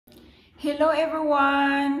Hello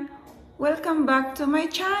everyone! Welcome back to my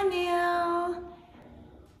channel!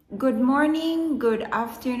 Good morning, good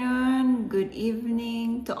afternoon, good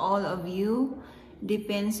evening to all of you.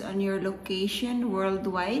 Depends on your location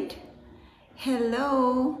worldwide.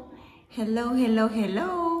 Hello! Hello, hello,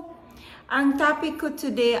 hello! Ang topic ko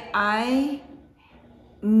today ay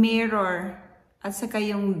mirror at saka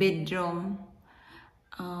yung bedroom.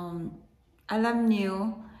 Alam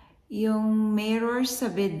niyo, yung mirror sa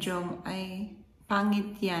bedroom ay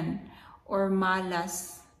pangit yan or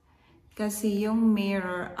malas. Kasi yung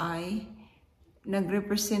mirror ay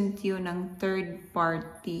nag-represent yun ng third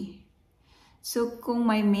party. So kung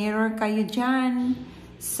may mirror kayo dyan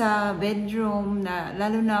sa bedroom, na,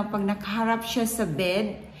 lalo na pag nakaharap siya sa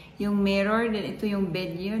bed, yung mirror, then ito yung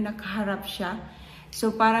bed nyo, nakaharap siya.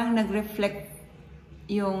 So parang nag-reflect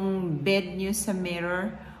yung bed nyo sa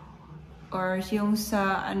mirror or yung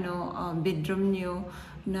sa bedroom nyo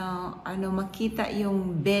na makita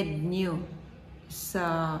yung bed nyo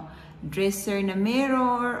sa dresser na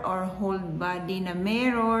mirror or whole body na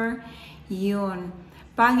mirror. Yun,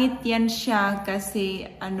 pangit yan siya kasi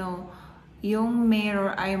yung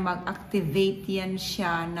mirror ay mag-activate yan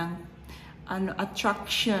siya ng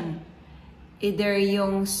attraction. Either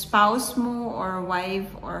yung spouse mo or wife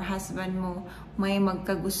or husband mo may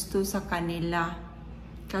magkagusto sa kanila.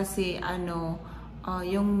 Kasi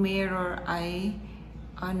yung mirror ay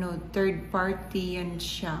third party yan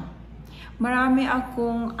siya. Marami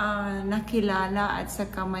akong nakilala at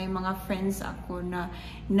saka may mga friends ako na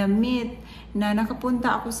na-meet na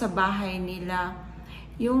nakapunta ako sa bahay nila.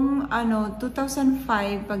 Yung 2005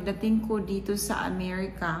 pagdating ko dito sa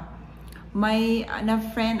Amerika, may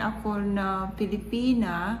na-friend ako na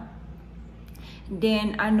Pilipina.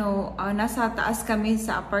 Then, nasa taas kami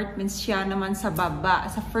sa apartments, siya naman sa baba.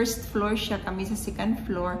 Sa first floor siya, kami sa second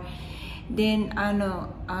floor. Then,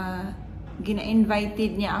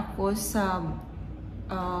 gina-invited niya ako sa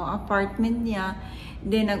apartment niya.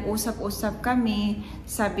 Then, nag-usap-usap kami.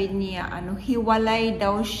 Sabi niya, hiwalay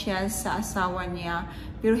daw siya sa asawa niya.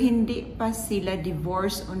 Pero hindi pa sila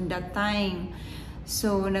divorced on that time.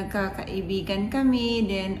 So, nagkakaibigan kami.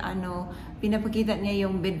 Then, pinapakita niya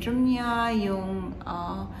yung bedroom niya, yung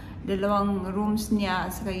dalawang rooms niya,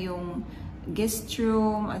 at saka yung guest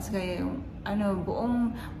room, at saka yung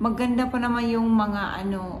buong maganda pa naman yung mga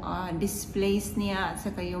displays niya, at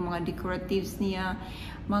saka yung mga decoratives niya,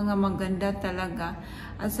 mga maganda talaga.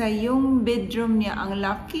 At saka yung bedroom niya, ang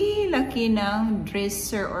laki-laki ng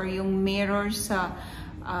dresser or yung mirror sa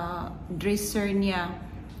dresser niya.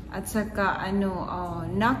 At saka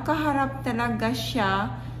nakaharap talaga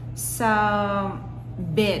siya sa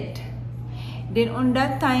bed. Then on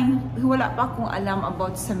that time, wala pa akong alam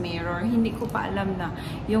about sa mirror. Hindi ko pa alam na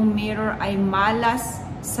yung mirror ay malas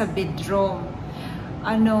sa bedroom.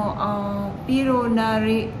 Pero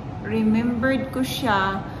remembered ko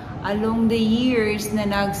siya along the years na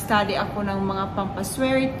nag-study ako ng mga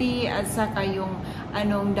pampaswerte at saka yung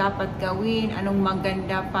anong dapat gawin, anong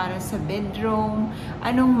maganda para sa bedroom,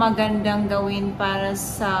 anong magandang gawin para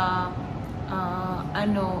sa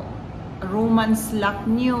romance lock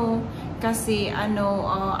nyo. Kasi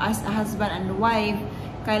as a husband and wife,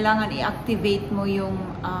 kailangan i-activate mo yung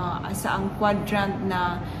sa ang quadrant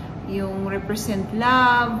na yung represent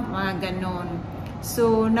love, mga ganon.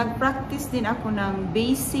 So, nag-practice din ako ng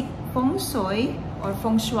basic feng shui or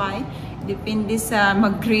feng shui. Depende sa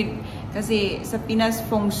mag-read. Kasi sa Pinas,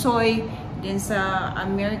 feng shui. Then sa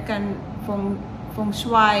American, feng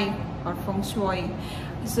shui or feng shui.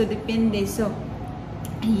 So, depende. So,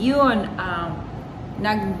 yun.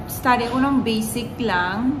 Nag-study ako ng basic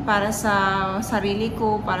lang para sa sarili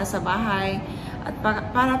ko, para sa bahay, at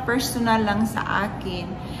para personal lang sa akin.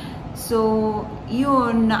 So,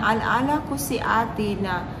 yun, naalaala ko si ate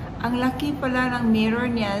na ang laki pala ng mirror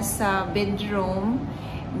niya sa bedroom.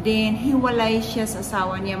 Then, hiwalay siya sa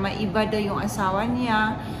asawa niya. Maiba daw yung asawa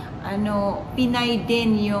niya. Pinay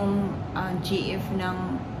din yung GF ng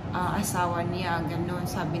asawa niya. Ganon,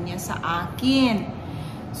 sabi niya sa akin.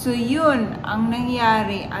 So, yun, ang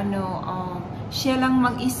nangyari, siya lang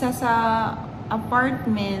mag-isa sa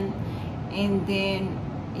apartment. And then,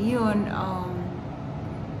 yun,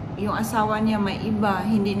 yung asawa niya may iba,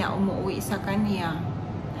 hindi na umuwi sa kanya.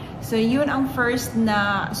 So, yun ang first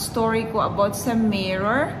na story ko about sa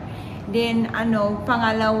mirror. Then,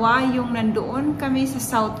 pangalawa, yung nandoon kami sa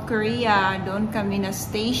South Korea, doon kami na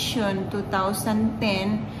station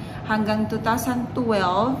 2010 hanggang 2012.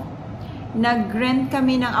 Nag-rent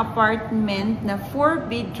kami ng apartment na 4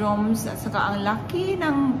 bedrooms at saka ang laki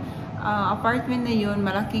ng apartment na yun,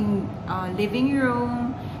 malaking living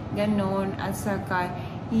room, ganon, at saka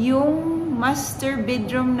yung master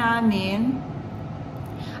bedroom namin,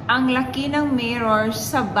 ang laki ng mirror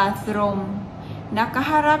sa bathroom.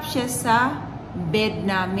 Nakaharap siya sa bed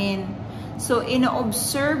namin. So,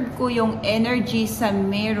 ino-observe ko yung energy sa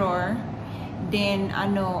mirror. Then,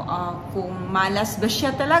 kung malas ba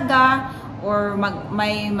siya talaga, or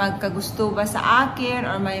may magkagusto ba sa akin,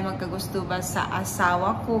 or may magkagusto ba sa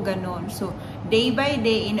asawa ko, ganun. So, day by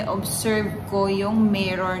day, ino-observe ko yung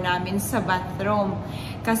mirror namin sa bathroom.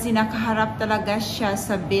 Kasi nakaharap talaga siya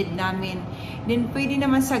sa bed namin. Then, pwede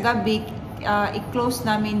naman sa gabi, i-close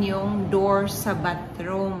namin yung door sa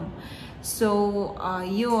bathroom. So,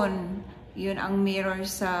 yun ang mirror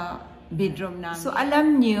sa bedroom namin. So,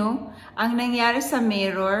 alam nyo, ang nangyari sa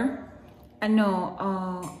mirror,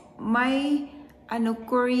 may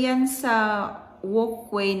Korean sa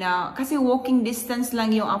walkway na, kasi walking distance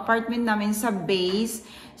lang yung apartment namin sa base.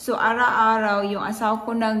 So, araw-araw, yung asawa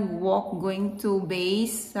ko nag-walk going to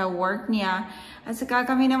base sa work niya. At saka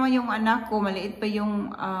kami naman yung anak ko, maliit pa yung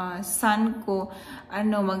son ko,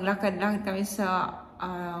 maglakad-lakad kami sa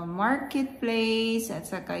marketplace, at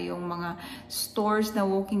saka yung mga stores na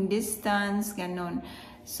walking distance, ganon.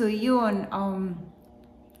 So, yun,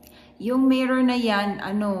 yung mirror na yan,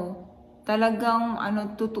 talagang,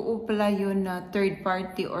 totoo pala yun na third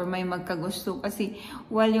party or may magkagusto. Kasi,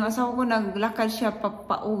 while yung asawa ko naglakad siya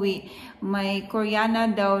pauwi, may Koreana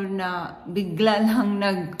daw na bigla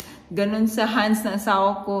lang ganon sa hands ng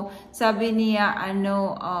asawa ko. Sabi niya,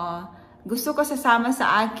 gusto ko sasama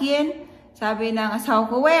sa akin. Sabi ng asawa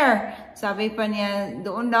ko, where? Sabi pa niya,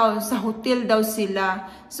 doon daw, sa hotel daw sila.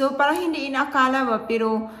 So, parang hindi inakala ba,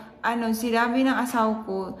 pero, sinabi ng asawa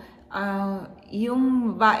ko,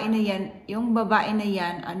 yung babae na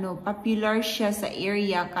yan, popular siya sa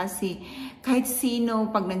area kasi kahit sino,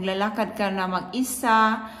 pag naglalakad ka na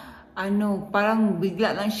mag-isa, parang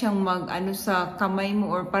bigla lang siyang sa kamay mo,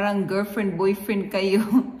 or parang girlfriend, boyfriend kayo.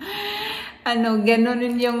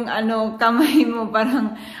 Gano'n yung, kamay mo,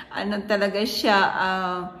 parang, talaga siya,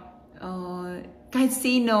 kahit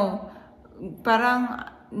sino, parang,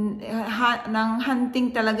 nang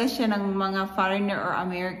hunting talaga siya ng mga foreigner or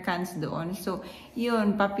Americans doon. So,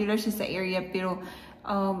 yun, popular siya sa area, pero,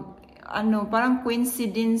 parang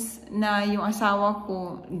coincidence na yung asawa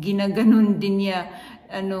ko, ginaganon din niya,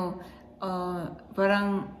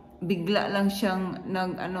 parang bigla lang siyang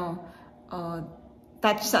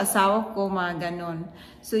touch sa asawa ko, mga ganon.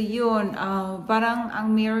 So, yun, parang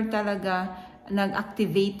ang mirror talaga,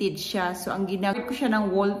 nag-activated siya. So, ang ginagawa ko siya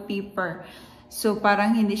ng wallpaper. So,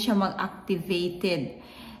 parang hindi siya mag-activated.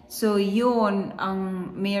 So, yun,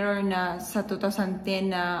 ang mirror na sa 2010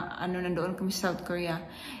 na, nandoon kami sa South Korea.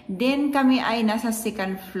 Then, kami ay nasa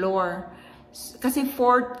second floor. Kasi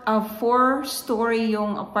 4-story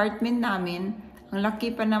yung apartment namin. Ang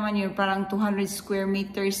laki pa naman yun, parang 200 square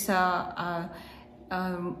meters sa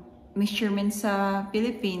measurement sa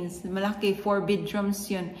Philippines. Malaki, 4 bedrooms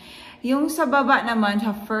yun. Yung sa baba naman,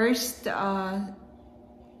 sa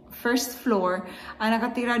first floor, ang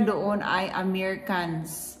nakatira doon ay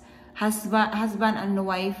Americans. Husband and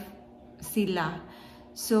wife sila.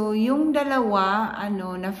 So, yung dalawa,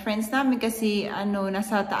 na friends namin kasi,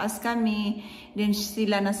 nasa taas kami, then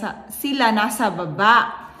sila nasa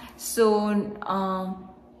baba. So,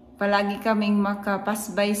 palagi kaming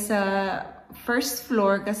makapasbay sa first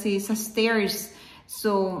floor kasi sa stairs.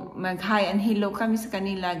 So, mag-hi and hello kami sa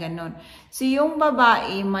kanila, ganon. So, yung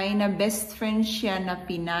babae, may na best friend siya na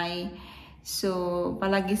Pinay. So,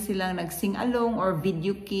 palagi silang nagsing along or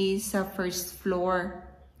video kiss sa first floor.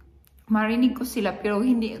 Marinig ko sila, pero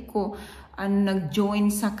hindi ako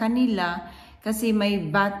nag-join sa kanila kasi may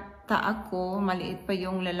bata ako, maliit pa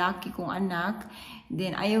yung lalaki kong anak.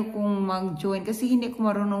 Then, ayaw kong mag-join kasi hindi ko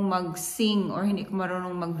marunong mag-sing or hindi ko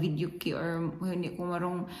marunong mag-video key or hindi ko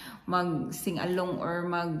marunong mag-sing along or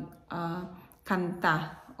mag-kanta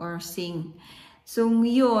or sing. So,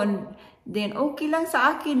 yun. Then, okay lang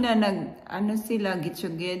sa akin na sila get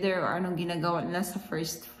together or anong ginagawa nila sa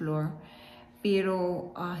first floor. Pero,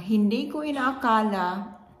 hindi ko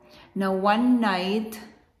inaakala na one night,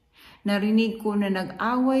 narinig ko na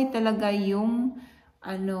nag-away talaga yung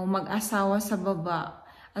mag-asawa sa baba.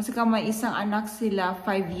 At saka may isang anak sila,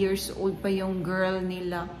 5 years old pa yung girl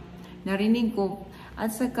nila. Narinig ko.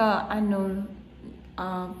 At saka,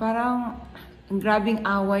 parang grabing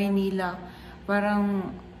away nila.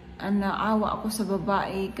 Parang, naawa ako sa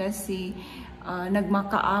babae kasi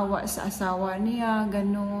nagmakaawa sa asawa niya,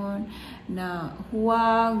 ganon. na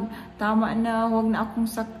huwag, tama na, huwag na akong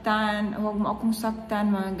saktan, huwag mo akong saktan,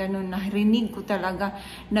 mga ganun. Narinig ko talaga.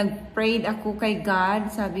 Nag-prayed ako kay God.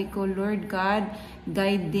 Sabi ko, Lord God,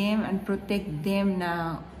 guide them and protect them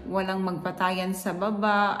na walang magpatayan sa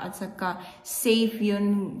baba, at saka safe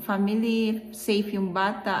yung family, safe yung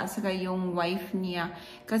bata, at saka yung wife niya.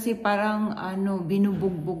 Kasi parang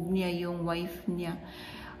binubugbog niya yung wife niya.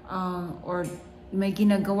 Or may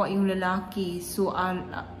ginagawa yung lalaki. So,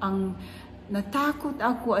 ang natakot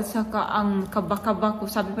ako, at saka ang kabakaba ko,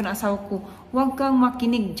 sabi ko na asawa ko, huwag kang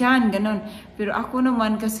makinig dyan, ganon. Pero ako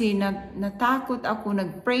naman kasi natakot ako,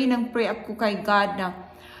 nag-pray ako kay God na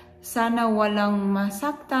sana walang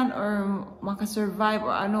masaktan or makasurvive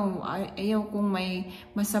or ayaw kong may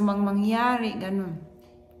masamang mangyari, ganon.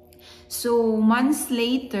 So, months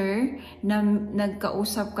later,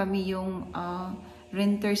 nagkausap kami yung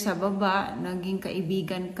renter sa baba, naging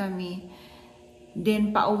kaibigan kami.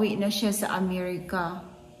 Then, pauwi na siya sa Amerika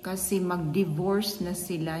kasi mag-divorce na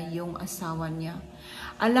sila yung asawa niya.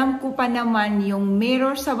 Alam ko pa naman yung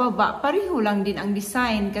mirror sa baba, pareho lang din ang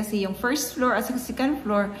design kasi yung first floor at sa second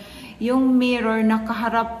floor, yung mirror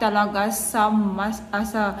nakaharap talaga sa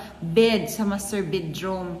bed, sa master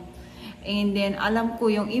bedroom. And then, alam ko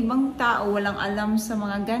yung ibang tao walang alam sa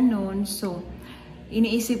mga ganun. So,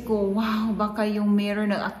 iniisip ko, wow, baka yung mirror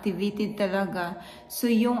nag-activated talaga. So,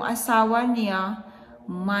 yung asawa niya,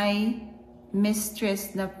 may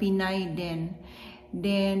mistress na Pinay din.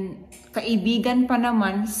 Then, kaibigan pa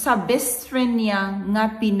naman sa best friend niya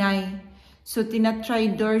nga Pinay. So,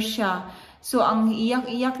 tinatry-door siya. So, ang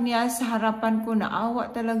iyak-iyak niya sa harapan ko,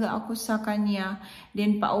 naawa talaga ako sa kanya.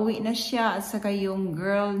 Then, pauwi na siya at saka yung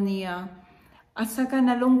girl niya. At saka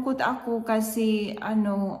nalungkot ako kasi,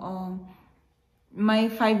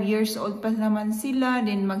 may 5 years old pa naman sila,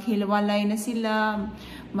 then maghiwalay na sila,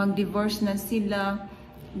 mag-divorce na sila.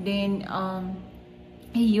 Then,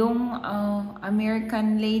 yung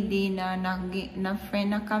American lady na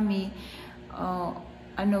friend na kami,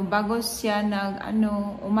 bago siya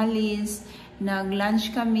umalis,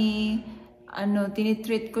 nag-lunch kami,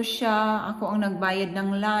 tinitreat ko siya, ako ang nagbayad ng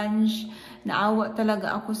lunch. Naawa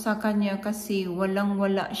talaga ako sa kanya kasi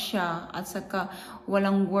walang-wala siya at saka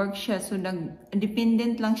walang work siya. So,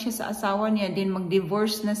 dependent lang siya sa asawa niya. Then,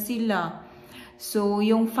 mag-divorce na sila. So,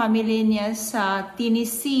 yung family niya sa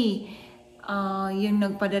Tennessee, yung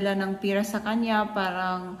nagpadala ng pira sa kanya,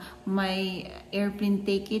 parang may airplane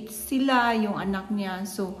ticket sila, yung anak niya.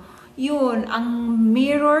 So, yun, ang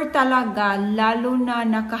mirror talaga, lalo na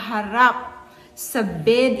nakaharap sa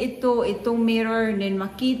bed itong mirror, then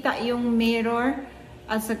makita yung mirror,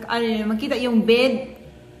 at makita yung bed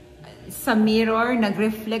sa mirror,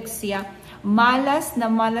 nag-reflect siya. Malas na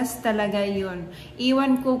malas talaga yun.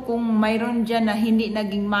 Iwan ko kung mayroon dyan na hindi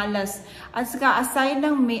naging malas. At saka aside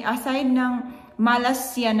ng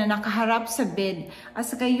malas siya na nakaharap sa bed, at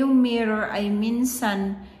saka yung mirror ay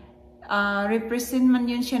minsan represent man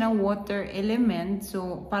yun siya ng water element.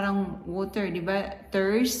 So, parang water, di ba?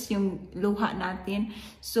 Thirst, yung luha natin.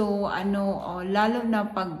 So, lalo na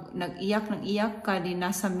pag nag-iyak ka, di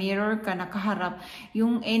nasa mirror ka, nakaharap,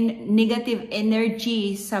 yung negative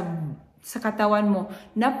energy sa katawan mo,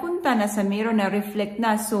 napunta na sa mirror, na reflect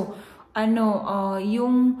na. So,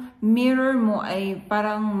 yung mirror mo ay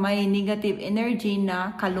parang may negative energy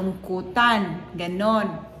na kalungkutan.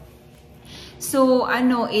 Ganon. So,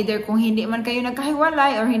 either kung hindi man kayo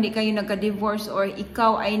nagkahiwalay or hindi kayo nagka-divorce or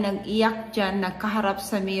ikaw ay nag-iyak dyan, nagkaharap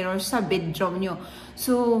sa mirror sa bedroom nyo.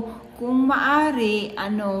 So, kung maari,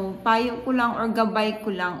 payo ko lang or gabay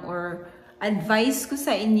ko lang or advice ko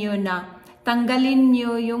sa inyo na tanggalin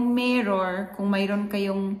nyo yung mirror kung mayroon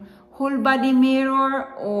kayong whole body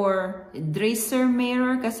mirror or dresser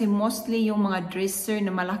mirror, kasi mostly yung mga dresser na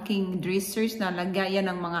malaking dressers na lagayan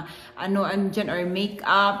ng mga andyan or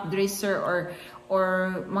makeup dresser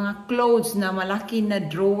or mga clothes na malaki na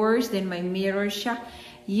drawers, then may mirror siya.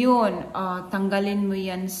 Yun, tanggalin mo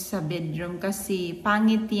yan sa bedroom kasi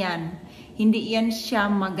pangit yan. Hindi yan siya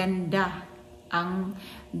maganda ang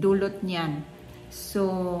dulot niyan. So,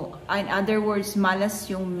 in other words,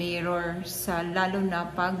 malas yung mirror lalo na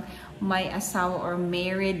pag may asawa or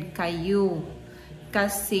married kayo.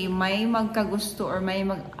 Kasi may magkagusto or may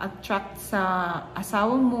mag-attract sa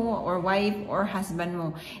asawa mo or wife or husband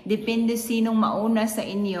mo. Depende sinong mauna sa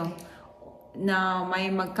inyo na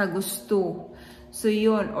may magkagusto. So,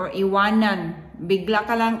 yun. Or iwanan. Bigla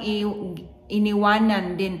ka lang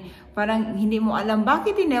iniwanan din. Parang hindi mo alam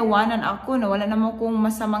bakit iniwanan ako na wala naman akong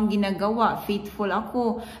masamang ginagawa. Faithful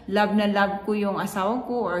ako. Love na love ko yung asawa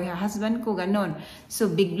ko or husband ko. Ganon. So,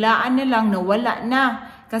 biglaan na lang nawala na.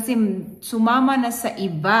 Kasi sumama na sa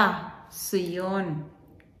iba. So, yun.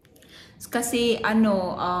 Kasi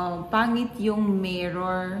pangit yung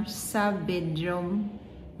mirror sa bedroom,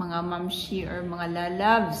 mga mamshi or mga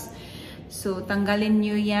lalabs. So, tanggalin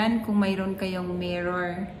nyo yan kung mayroon kayong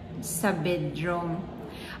mirror sa bedroom.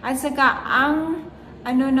 At saka, ang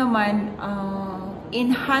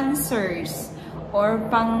enhancers or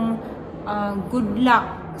pang good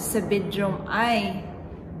luck sa bedroom ay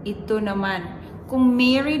ito naman. Kung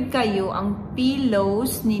married kayo, ang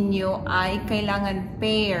pillows ninyo ay kailangan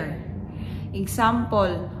pair.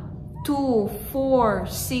 Example, 2, 4,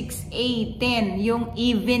 6, 8, 10. Yung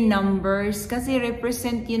even numbers. Kasi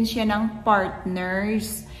represent yun siya ng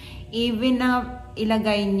partners. Even na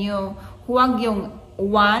ilagay nyo. Huwag yung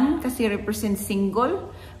 1 kasi represent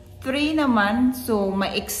single. 3 naman, so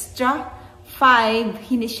may extra.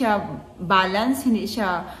 5, hindi siya balance, hindi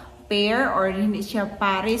siya pair or hindi siya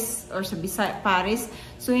pares or sa Bisaya pares.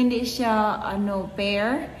 So hindi siya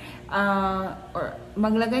pair. Or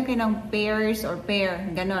maglagay kayo ng pairs or pair,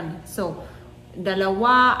 ganon. So, 2, 4,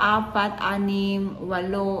 6,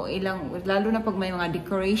 8, lalo na pag may mga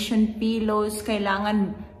decoration pillows,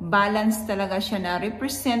 kailangan balance talaga siya na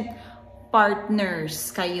represent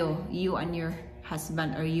partners kayo, you and your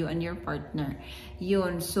husband or you and your partner.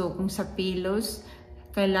 Yun, so kung sa pillows,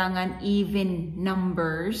 kailangan even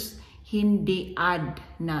numbers, hindi add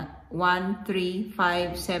na 1, 3,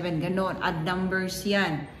 5, 7, ganon. Add numbers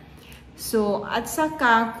yan. So, at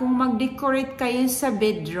saka, kung mag-decorate kayo sa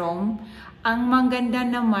bedroom, ang maganda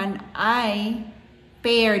naman ay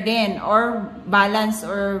pair din or balance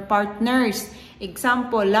or partners.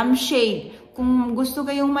 Example, lampshade. Kung gusto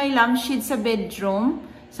kayong may lampshade sa bedroom,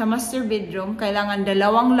 sa master bedroom, kailangan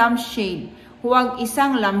 2 lampshade. Huwag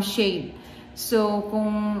 1 lampshade. So,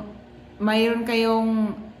 kung mayroon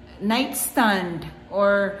kayong nightstand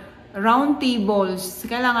or round tables,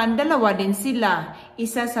 kailangan 2 din sila.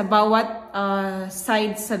 Isa sa bawat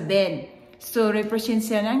side sa bed. So, represent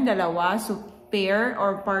siya ng 2. So, pair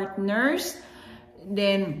or partners.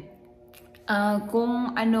 Then,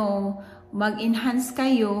 kung mag-enhance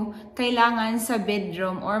kayo, kailangan sa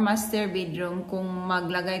bedroom or master bedroom, kung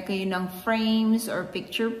maglagay kayo ng frames or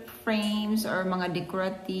picture frames or mga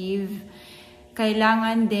decorative,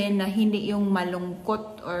 kailangan din na hindi yung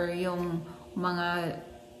malungkot or yung mga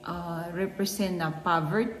represent na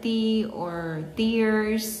poverty or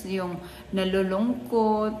tears, yung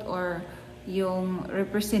nalulungkot or yung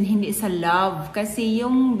represent hindi sa love. Kasi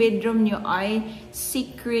yung bedroom nyo ay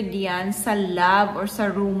secret yan sa love or sa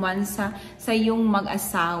romance sa yung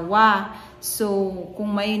mag-asawa. So,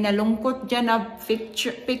 kung may nalungkot dyan na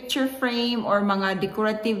picture frame or mga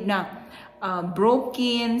decorative na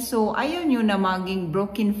broken. So, ayaw nyo na maging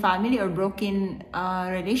broken family or broken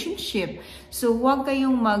relationship. So, huwag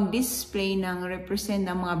kayong mag-display ng represent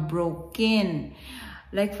ng mga broken.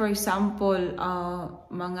 Like for example,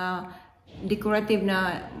 mga decorative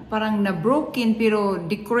na parang na-broken pero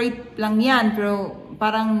decorate lang yan. Pero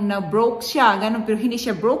parang na-broke siya. Ganun, pero hindi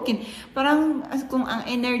siya broken. Parang kung ang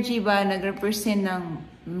energy ba nag-represent ng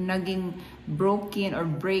naging broken or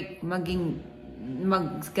break, maging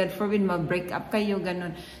God forbid, mag-break up kayo,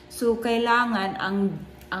 ganun. So, kailangan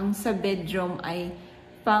ang sa bedroom ay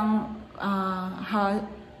pang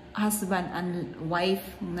husband and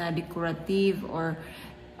wife na decorative or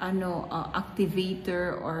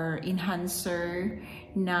activator or enhancer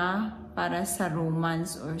na para sa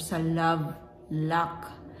romance or sa love luck.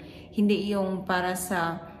 Hindi yung para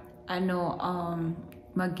sa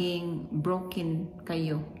maging broken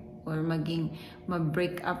kayo or maging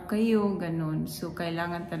ma-break up kayo, ganun. So,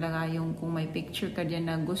 kailangan talaga yung kung may picture ka dyan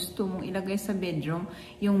na gusto mong ilagay sa bedroom,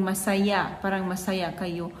 yung masaya, parang masaya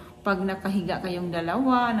kayo. Pag nakahiga kayong 2,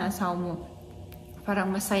 na asawa mo,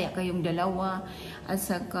 parang masaya kayong 2, at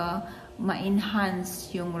saka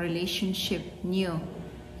ma-enhance yung relationship niyo.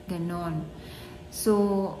 Ganon.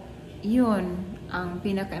 So, yun ang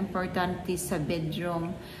pinaka-importante sa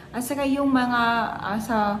bedroom. At saka yung mga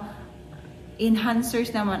sa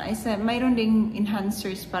enhancers naman ay mayroon ding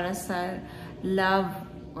enhancers para sa love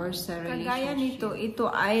or sa relationship. Kagaya nito, ito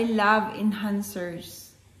ay love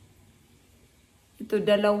enhancers. Ito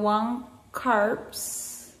 2 cups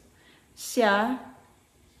siya.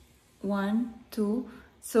 1, 2.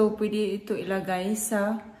 So, pwede ito ilagay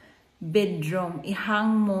sa bedroom.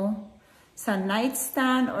 Ihang mo sa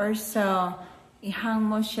nightstand or ihang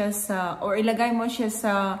mo siya or ilagay mo siya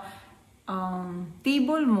sa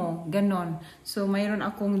table mo, ganon. So, mayroon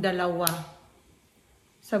akong 2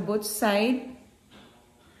 sa both side.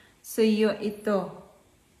 So, ito.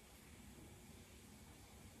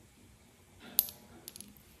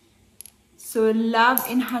 So, love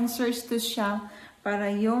enhancers to siya para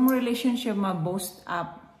yung relationship ma-boost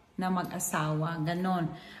up na mag-asawa, ganon.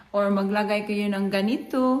 or maglagay kayo ng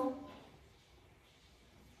ganito.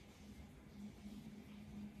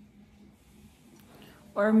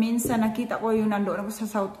 Or minsan nakita ko yung nandoon ako sa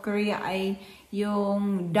South Korea ay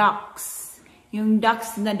yung ducks. Yung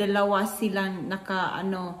ducks na dalawa silang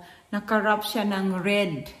naka-wrap siya ng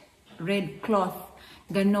red cloth.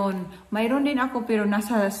 Ganon. Mayroon din ako pero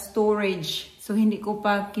nasa storage. So hindi ko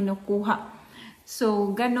pa kinukuha.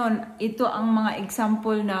 So ganon. Ito ang mga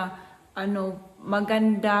example na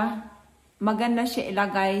maganda siya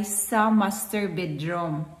ilagay sa master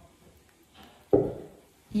bedroom.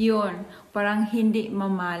 Yun, parang hindi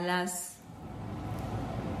mamalas.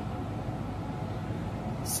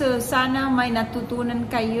 So, sana may natutunan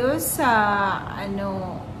kayo sa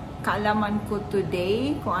kaalaman ko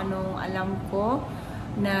today, kung anong alam ko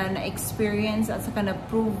na na-experience at saka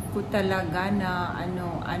na-prove ko talaga na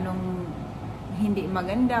anong hindi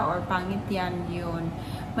maganda or pangit yan yun.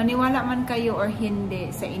 Maniwala man kayo or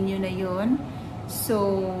hindi, sa inyo na yun.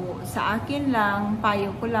 So, sa akin lang,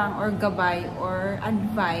 payo ko lang or gabay or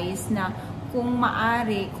advice na kung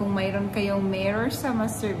maari, kung mayroon kayong mirror sa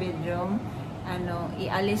master bedroom,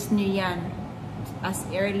 ialis nyo yan as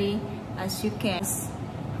early as you can,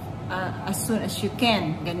 as soon as you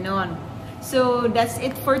can, ganon. So, that's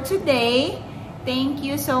it for today. Thank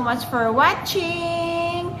you so much for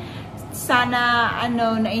watching. Sana,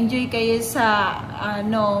 na-enjoy kayo sa,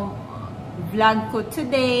 vlog ko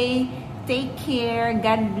today. Take care.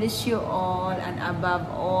 God bless you all. And above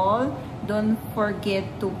all, don't forget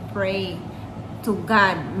to pray to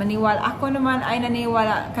God. Ako naman ay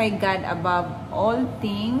naniwala kay God above all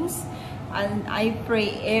things. And I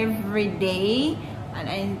pray every day.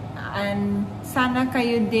 And sana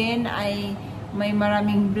kayo din ay may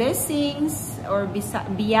maraming blessings or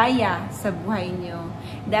biyaya sa buhay nyo.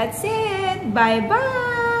 That's it. Bye-bye!